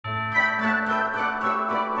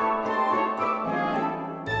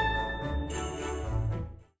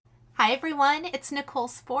Hi everyone, it's Nicole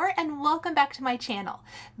Spohr and welcome back to my channel.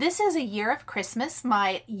 This is a year of Christmas,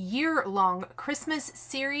 my year-long Christmas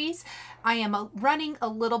series. I am running a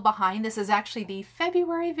little behind. This is actually the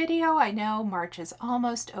February video. I know March is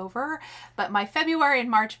almost over, but my February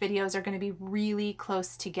and March videos are going to be really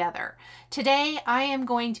close together. Today I am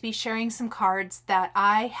going to be sharing some cards that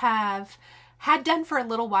I have had done for a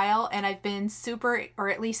little while, and I've been super,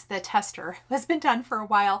 or at least the tester has been done for a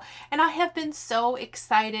while, and I have been so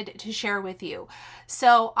excited to share with you.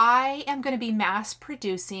 So I am going to be mass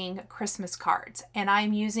producing Christmas cards, and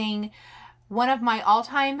I'm using one of my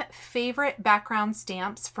all-time favorite background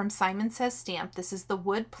stamps from Simon Says Stamp. This is the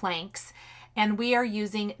wood planks, and we are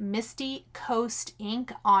using Misty Coast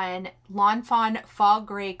ink on Lawn Fawn Fog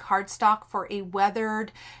Gray cardstock for a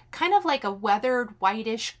weathered, kind of like a weathered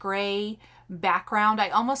whitish gray background. I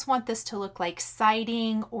almost want this to look like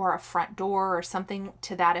siding or a front door or something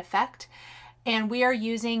to that effect. And we are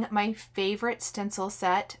using my favorite stencil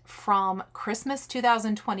set from Christmas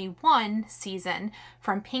 2021 season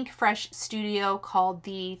from PinkFresh Studio called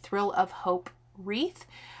the Thrill of Hope Wreath.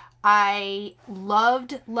 I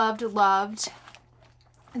loved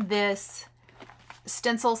this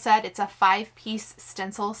stencil set. It's a 5-piece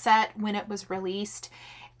stencil set when it was released.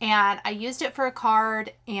 And I used it for a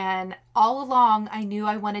card, and all along I knew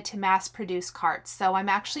I wanted to mass produce cards. So I'm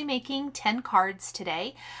actually making 10 cards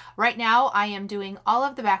today. Right now I am doing all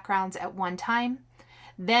of the backgrounds at one time.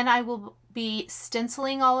 Then I will be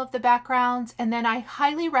stenciling all of the backgrounds, and then I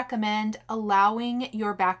highly recommend allowing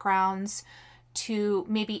your backgrounds to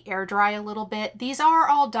maybe air dry a little bit. These are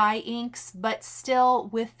all dye inks, but still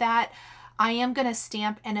with that, I am going to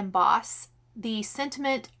stamp and emboss the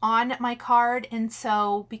sentiment on my card, and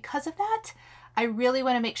so because of that I really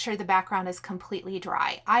want to make sure the background is completely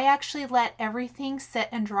dry. I actually let everything sit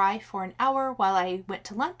and dry for an hour while I went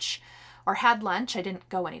to lunch or had lunch. I didn't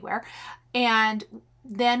go anywhere, and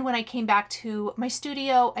then when I came back to my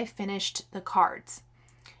studio I finished the cards.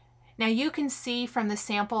 Now you can see from the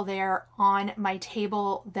sample there on my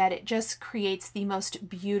table that it just creates the most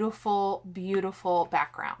beautiful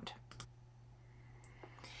background.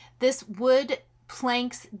 This wood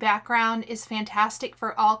planks background is fantastic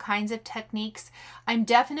for all kinds of techniques. I'm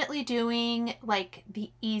definitely doing like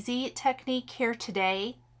the easy technique here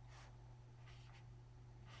today.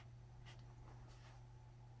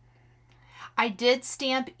 I did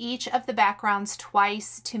stamp each of the backgrounds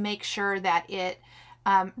twice to make sure that it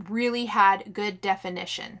really had good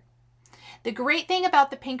definition. The great thing about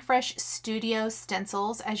the PinkFresh Studio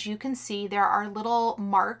stencils, as you can see, there are little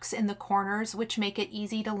marks in the corners which make it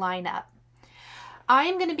easy to line up.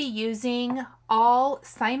 I'm going to be using all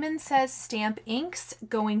Simon Says Stamp inks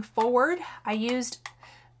going forward. I used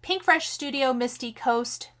PinkFresh Studio Misty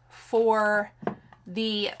Coast for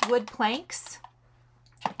the wood planks,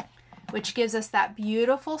 which gives us that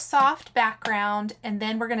beautiful soft background, and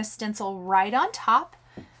then we're going to stencil right on top.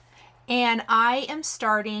 And I am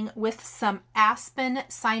starting with some Aspen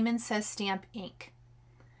Simon Says Stamp ink.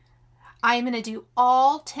 I'm going to do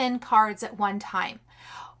all 10 cards at one time.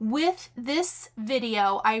 With this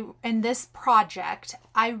video and this project,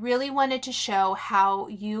 I really wanted to show how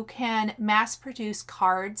you can mass produce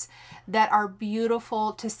cards that are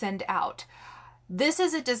beautiful to send out. This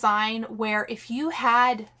is a design where if you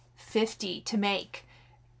had 50 to make,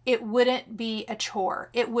 it wouldn't be a chore.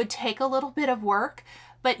 It would take a little bit of work,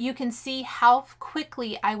 but you can see how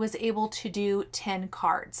quickly I was able to do 10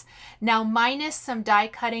 cards. Now, minus some die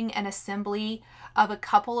cutting and assembly of a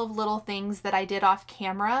couple of little things that I did off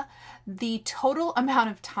camera, the total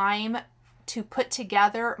amount of time to put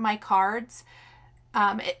together my cards,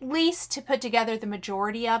 at least to put together the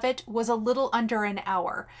majority of it, was a little under an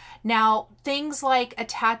hour. Now, things like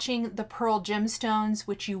attaching the pearl gemstones,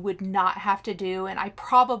 which you would not have to do, and I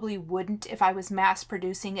probably wouldn't if I was mass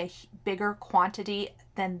producing a bigger quantity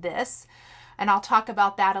than this, and I'll talk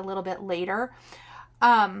about that a little bit later.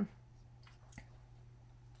 Other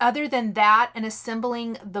than that, and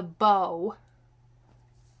assembling the bow,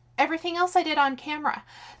 everything else I did on camera.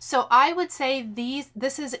 So I would say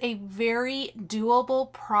this is a very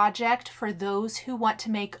doable project for those who want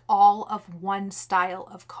to make all of one style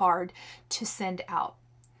of card to send out.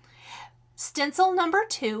 Stencil number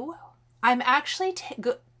 2, I'm actually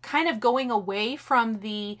kind of going away from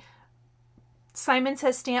the Simon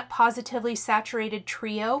Says Stamp Pawsitively Saturated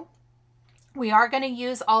Trio. We are going to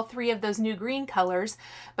use all 3 of those new green colors,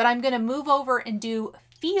 but I'm going to move over and do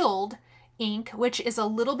Field ink, which is a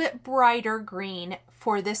little bit brighter green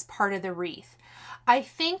for this part of the wreath. I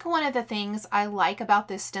think one of the things I like about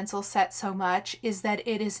this stencil set so much is that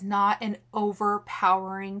it is not an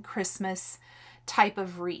overpowering Christmas type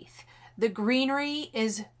of wreath. The greenery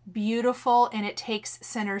is beautiful and it takes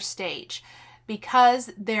center stage.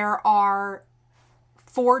 Because there are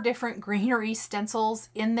 4 different greenery stencils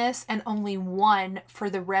in this and only 1 for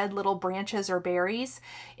the red little branches or berries.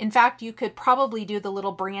 In fact, you could probably do the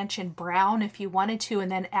little branch in brown if you wanted to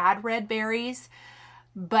and then add red berries.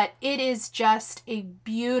 But it is just a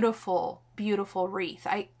beautiful, beautiful wreath.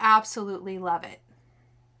 I absolutely love it.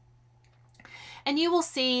 And you will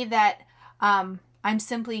see that I'm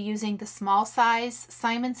simply using the small size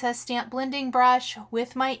Simon Says Stamp blending brush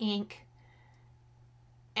with my ink,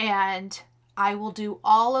 and I will do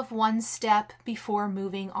all of one step before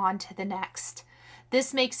moving on to the next.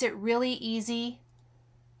 This makes it really easy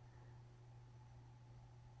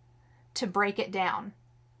to break it down.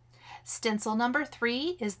 Stencil number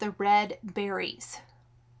 3 is the red berries.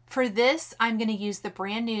 For this, I'm going to use the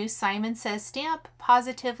brand new Simon Says Stamp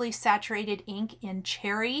Pawsitively Saturated Ink in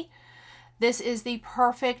Cherry. This is the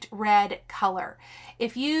perfect red color.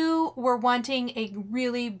 If you were wanting a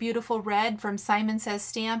really beautiful red from Simon Says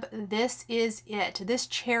Stamp, this is it. This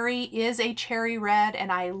cherry is a cherry red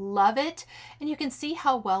and I love it. And you can see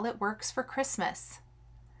how well it works for Christmas.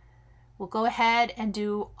 We'll go ahead and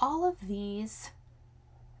do all of these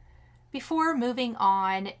before moving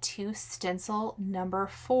on to stencil number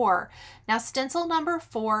 4. Now stencil number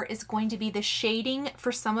 4 is going to be the shading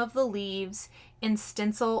for some of the leaves in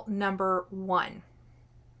stencil number 1.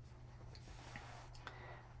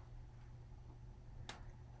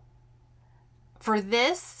 For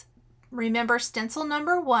this, remember stencil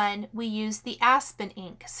number 1, we used the Aspen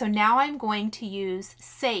ink. So now I'm going to use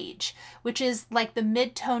Sage, which is like the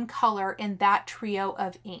mid-tone color in that trio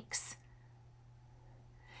of inks.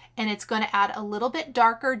 And it's going to add a little bit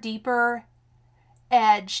darker, deeper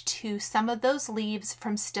edge to some of those leaves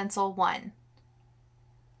from stencil 1.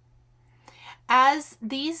 As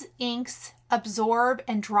these inks absorb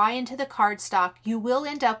and dry into the cardstock, you will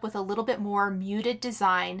end up with a little bit more muted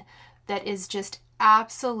design that is just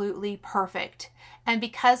absolutely perfect. And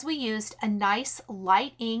because we used a nice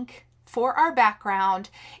light ink for our background,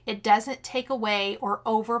 it doesn't take away or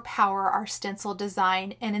overpower our stencil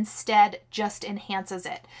design and instead just enhances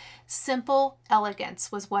it. Simple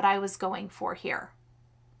elegance was what I was going for here.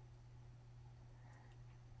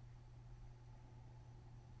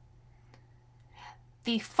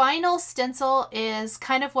 The final stencil is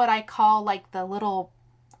kind of what I call like the little,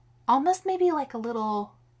 almost maybe like a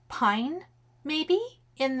little pine maybe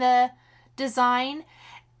in the design.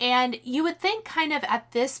 And you would think kind of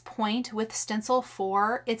at this point with stencil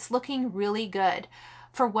 4, it's looking really good.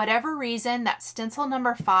 For whatever reason, that stencil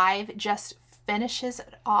number 5 just finishes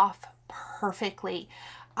it off perfectly.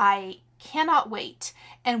 I cannot wait.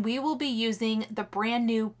 And we will be using the brand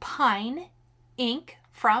new Pine ink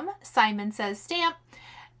from Simon Says Stamp.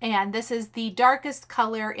 And this is the darkest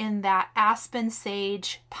color in that Aspen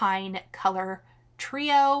Sage Pine color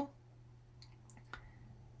trio.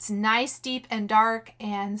 It's nice, deep, and dark,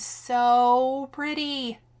 and so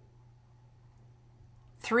pretty.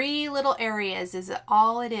 3 little areas is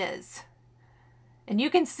all it is. And you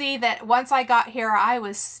can see that once I got here, I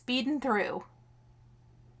was speeding through.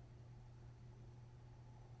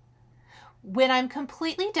 When I'm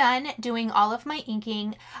completely done doing all of my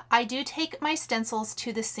inking, I do take my stencils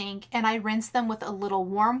to the sink and I rinse them with a little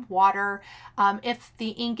warm water. If the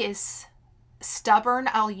ink is stubborn,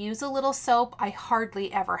 I'll use a little soap. I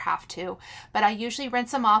hardly ever have to, but I usually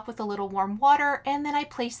rinse them off with a little warm water and then I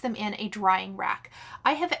place them in a drying rack.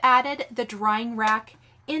 I have added the drying rack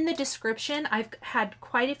in the description. I've had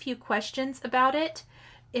quite a few questions about it.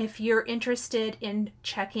 If you're interested in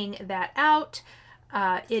checking that out,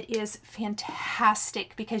 it is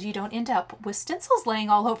fantastic because you don't end up with stencils laying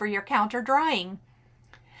all over your counter drying.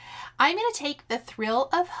 I'm going to take the Thrill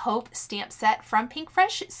of Hope stamp set from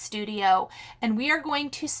PinkFresh Studio, and we are going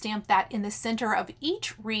to stamp that in the center of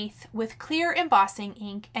each wreath with clear embossing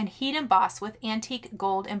ink and heat emboss with antique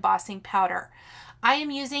gold embossing powder. I am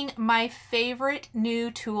using my favorite new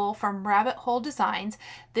tool from Rabbit Hole Designs.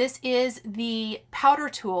 This is the powder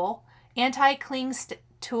tool, anti-cling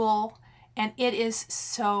tool, and it is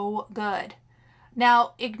so good.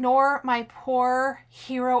 Now, ignore my poor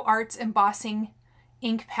Hero Arts embossing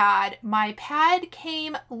ink pad. My pad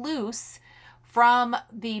came loose from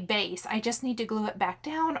the base. I just need to glue it back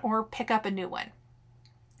down or pick up a new one.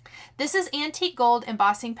 This is antique gold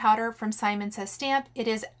embossing powder from Simon Says Stamp. It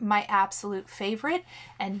is my absolute favorite.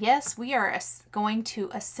 And yes, we are going to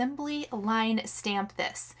assembly line stamp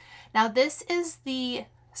this. Now, this is the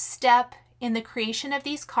step in the creation of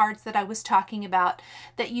these cards that I was talking about,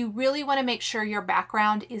 that you really want to make sure your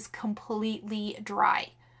background is completely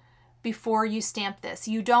dry. before you stamp this.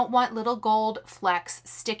 You don't want little gold flecks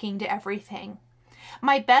sticking to everything.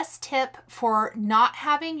 My best tip for not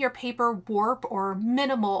having your paper warp or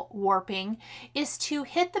minimal warping is to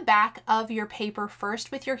hit the back of your paper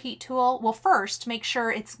first with your heat tool. Well, first, make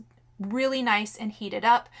sure it's really nice and heated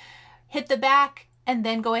up. Hit the back and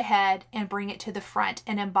then go ahead and bring it to the front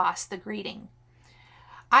and emboss the greeting.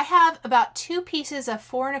 I have about 2 pieces of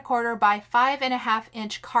 4 1/4 by 5 1/2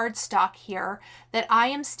 inch cardstock here that I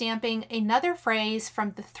am stamping another phrase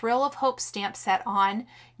from the Thrill of Hope stamp set on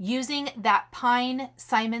using that Pine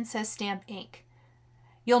Simon Says stamp ink.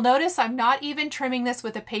 You'll notice I'm not even trimming this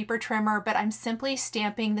with a paper trimmer, but I'm simply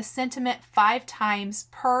stamping the sentiment 5 times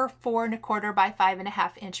per 4 1/4 by 5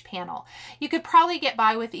 1/2 inch panel. You could probably get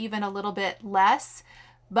by with even a little bit less,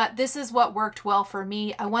 but this is what worked well for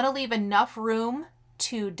me. I want to leave enough room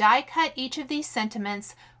to die cut each of these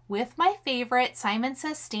sentiments with my favorite Simon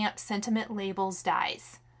Says Stamp sentiment labels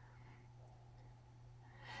dies.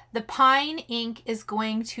 The pine ink is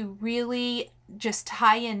going to really just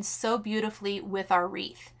tie in so beautifully with our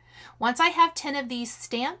wreath. Once I have 10 of these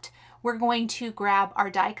stamped, we're going to grab our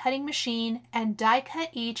die cutting machine and die cut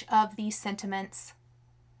each of these sentiments.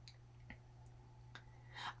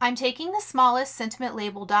 I'm taking the smallest sentiment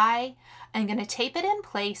label die. I'm going to tape it in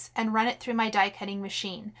place and run it through my die cutting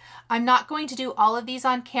machine. I'm not going to do all of these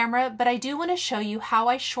on camera, but I do want to show you how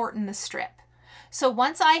I shorten the strip. So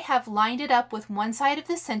once I have lined it up with one side of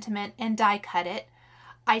the sentiment and die cut it,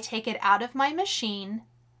 I take it out of my machine,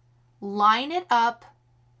 line it up,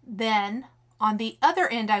 then on the other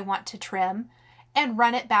end I want to trim, and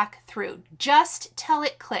run it back through just till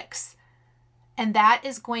it clicks. And that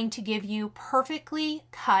is going to give you perfectly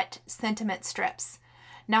cut sentiment strips.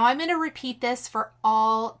 Now I'm going to repeat this for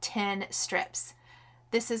all 10 strips.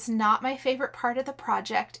 This is not my favorite part of the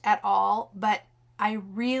project at all, but I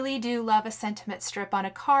really do love a sentiment strip on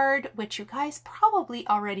a card, which you guys probably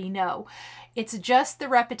already know. It's just the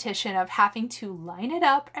repetition of having to line it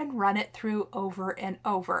up and run it through over and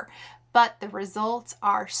over. But the results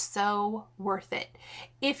are so worth it.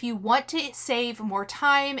 If you want to save more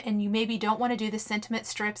time and you maybe don't want to do the sentiment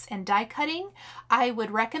strips and die cutting, I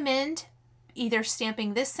would recommend either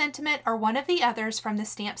stamping this sentiment or one of the others from the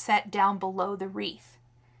stamp set down below the wreath.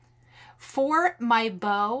 For my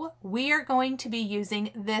bow, we are going to be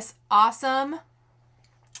using this awesome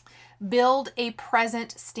Build a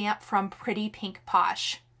Present stamp from Pretty Pink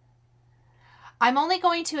Posh. I'm only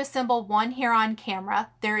going to assemble one here on camera.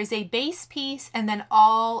 There is a base piece and then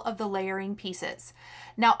all of the layering pieces.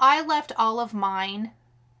 Now I left all of mine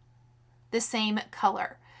the same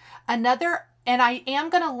color. And I am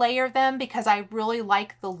going to layer them because I really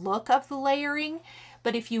like the look of the layering.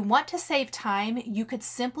 But if you want to save time, you could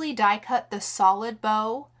simply die cut the solid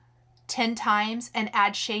bow 10 times and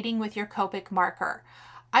add shading with your Copic marker.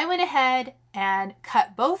 I went ahead and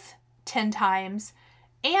cut both 10 times,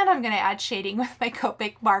 and I'm going to add shading with my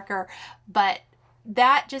Copic marker, but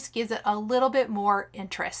that just gives it a little bit more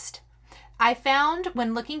interest. I found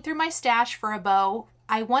when looking through my stash for a bow,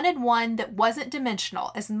 I wanted one that wasn't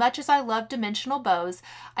dimensional. As much as I love dimensional bows,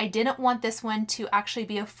 I didn't want this one to actually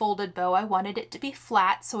be a folded bow. I wanted it to be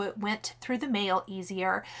flat so it went through the mail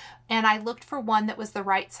easier, and I looked for one that was the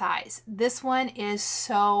right size. This one is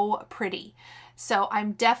so pretty. So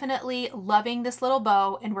I'm definitely loving this little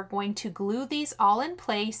bow, and we're going to glue these all in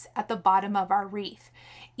place at the bottom of our wreath.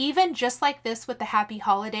 Even just like this with the Happy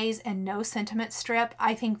Holidays and no sentiment strip,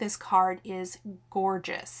 I think this card is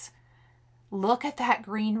gorgeous. Look at that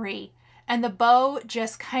greenery, and the bow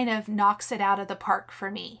just kind of knocks it out of the park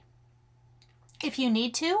for me. If you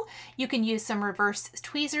need to, you can use some reverse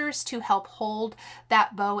tweezers to help hold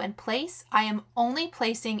that bow in place. I am only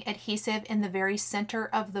placing adhesive in the very center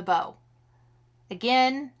of the bow.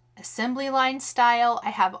 Again, assembly line style. I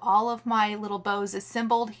have all of my little bows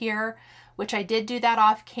assembled here, which I did do that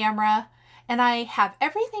off camera. And I have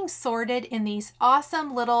everything sorted in these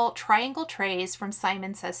awesome little triangle trays from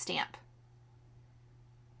Simon Says Stamp.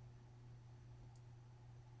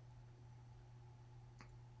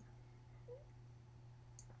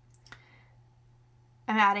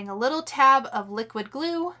 I'm adding a little tab of liquid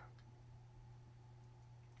glue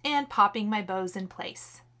and popping my bows in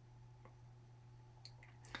place.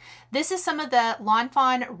 This is some of the Lawn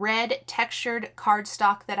Fawn red textured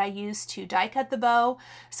cardstock that I use to die cut the bow,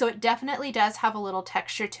 so it definitely does have a little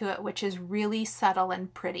texture to it, which is really subtle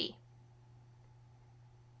and pretty.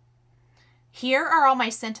 Here are all my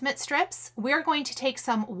sentiment strips. We're going to take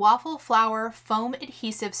some waffle flower foam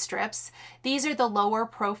adhesive strips. These are the lower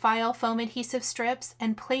profile foam adhesive strips,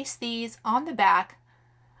 and place these on the back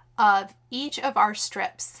of each of our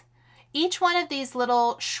strips. Each one of these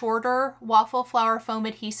little shorter waffle flower foam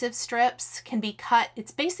adhesive strips can be cut,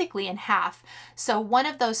 it's basically in half. So one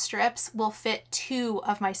of those strips will fit 2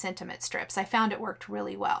 of my sentiment strips. I found it worked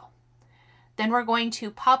really well. Then we're going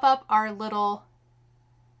to pop up our little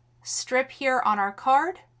strip here on our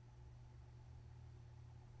card.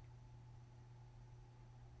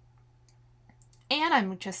 And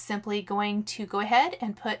I'm just simply going to go ahead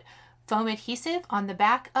and put foam adhesive on the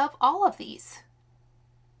back of all of these.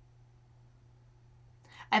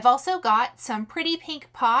 I've also got some pretty pink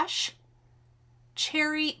Posh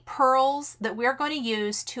cherry pearls that we're going to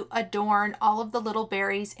use to adorn all of the little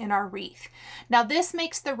berries in our wreath. Now this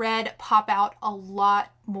makes the red pop out a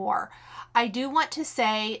lot more. I do want to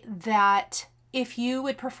say that if you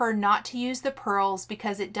would prefer not to use the pearls,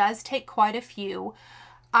 because it does take quite a few,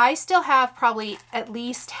 I still have probably at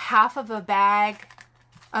least half of a bag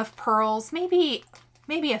of pearls, maybe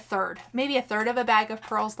a third of a bag of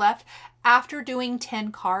pearls left after doing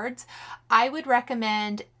 10 cards. I would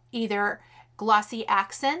recommend either glossy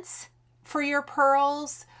accents for your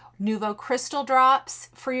pearls, Nouveau crystal drops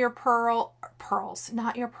for your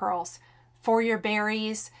for your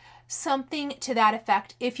berries, something to that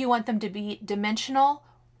effect if you want them to be dimensional,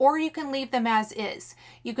 or you can leave them as is.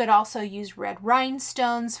 You could also use red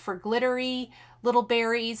rhinestones for glittery little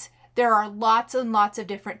berries. There are lots and lots of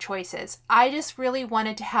different choices. I just really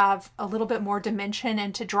wanted to have a little bit more dimension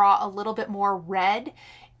and to draw a little bit more red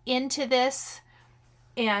into this,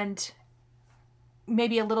 and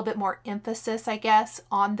maybe a little bit more emphasis, I guess,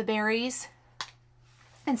 on the berries.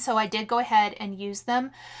 And so I did go ahead and use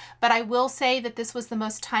them, but I will say that this was the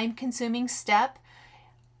most time-consuming step.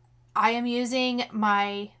 I am using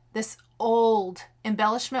this old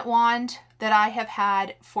embellishment wand that I have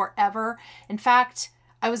had forever. In fact,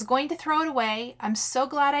 I was going to throw it away. I'm so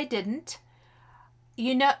glad I didn't.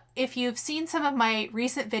 You know, if you've seen some of my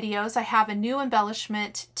recent videos, I have a new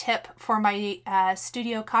embellishment tip for my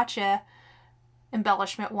Studio Katja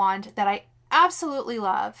embellishment wand that I absolutely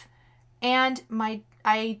love. And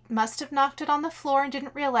I must have knocked it on the floor and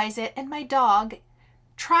didn't realize it, and my dog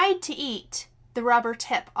tried to eat the rubber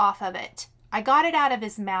tip off of it. I got it out of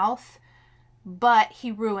his mouth, but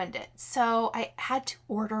he ruined it. So I had to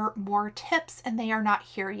order more tips, and they are not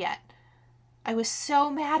here yet. I was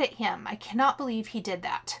so mad at him. I cannot believe he did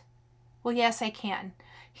that. Well, yes, I can.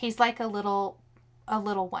 He's like a little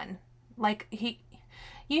one. Like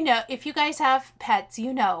you know, if you guys have pets,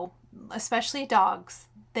 you know, especially dogs,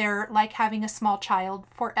 they're like having a small child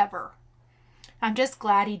forever. I'm just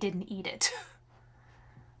glad he didn't eat it.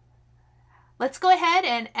 Let's go ahead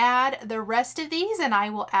and add the rest of these, and I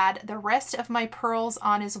will add the rest of my pearls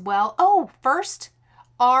on as well. Oh, first,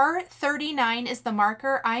 R39 is the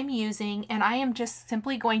marker I'm using, and I am just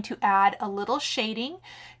simply going to add a little shading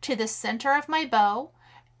to the center of my bow,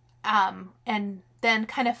 and then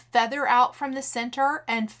kind of feather out from the center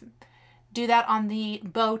and do that on the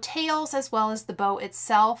bow tails as well as the bow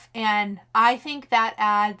itself. And I think that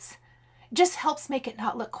just helps make it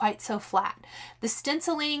not look quite so flat. The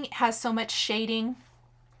stenciling has so much shading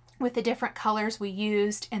with the different colors we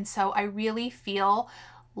used, and so I really feel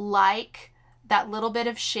like that little bit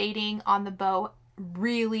of shading on the bow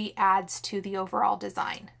really adds to the overall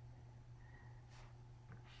design.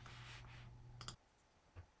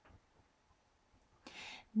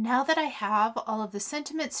 Now that I have all of the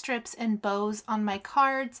sentiment strips and bows on my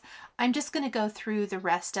cards, I'm just going to go through the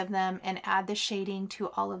rest of them and add the shading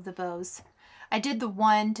to all of the bows. I did the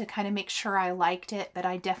one to kind of make sure I liked it, but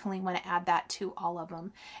I definitely want to add that to all of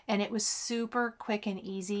them. And it was super quick and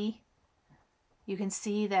easy. You can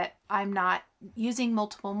see that I'm not using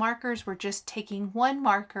multiple markers. We're just taking one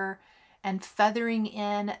marker and feathering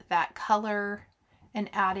in that color and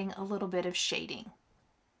adding a little bit of shading.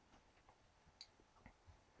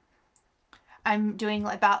 I'm doing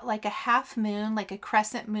about like a half moon, like a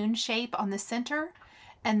crescent moon shape on the center,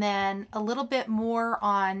 and then a little bit more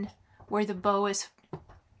on where the bow is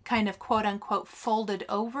kind of quote unquote folded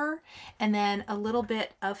over, and then a little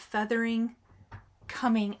bit of feathering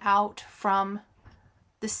coming out from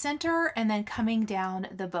the center and then coming down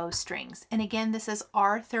the bowstrings. And again, this is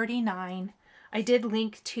R39. I did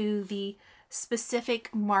link to the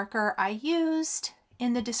specific marker I used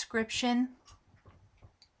in the description.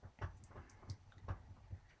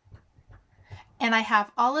 And I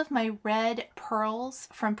have all of my red pearls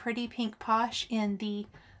from Pretty Pink Posh in the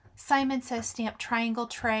Simon Says Stamp triangle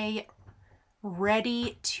tray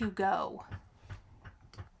ready to go.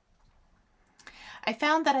 I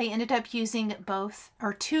found that I ended up using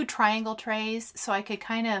two triangle trays so I could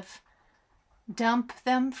kind of dump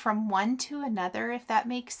them from one to another, if that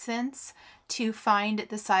makes sense, to find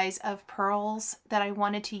the size of pearls that I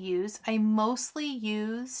wanted to use. I mostly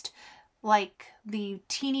used like the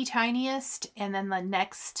teeny tiniest and then the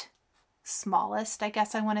next smallest, I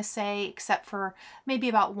guess I want to say, except for maybe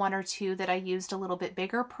about one or two that I used a little bit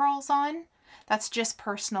bigger pearls on. That's just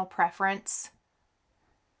personal preference.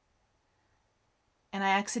 And I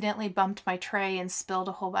accidentally bumped my tray and spilled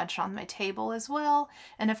a whole bunch on my table as well.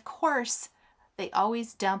 And of course, they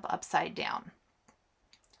always dump upside down.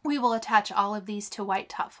 We will attach all of these to white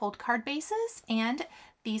top fold card bases, and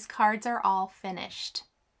these cards are all finished.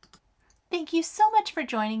 Thank you so much for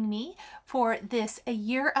joining me for this A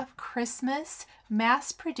Year of Christmas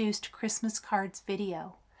mass-produced Christmas cards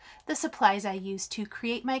video. The supplies I used to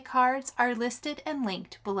create my cards are listed and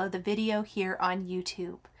linked below the video here on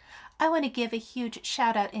YouTube. I want to give a huge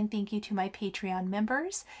shout out and thank you to my Patreon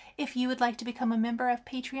members. If you would like to become a member of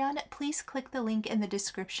Patreon, please click the link in the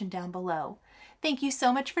description down below. Thank you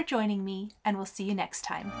so much for joining me, and we'll see you next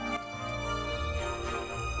time.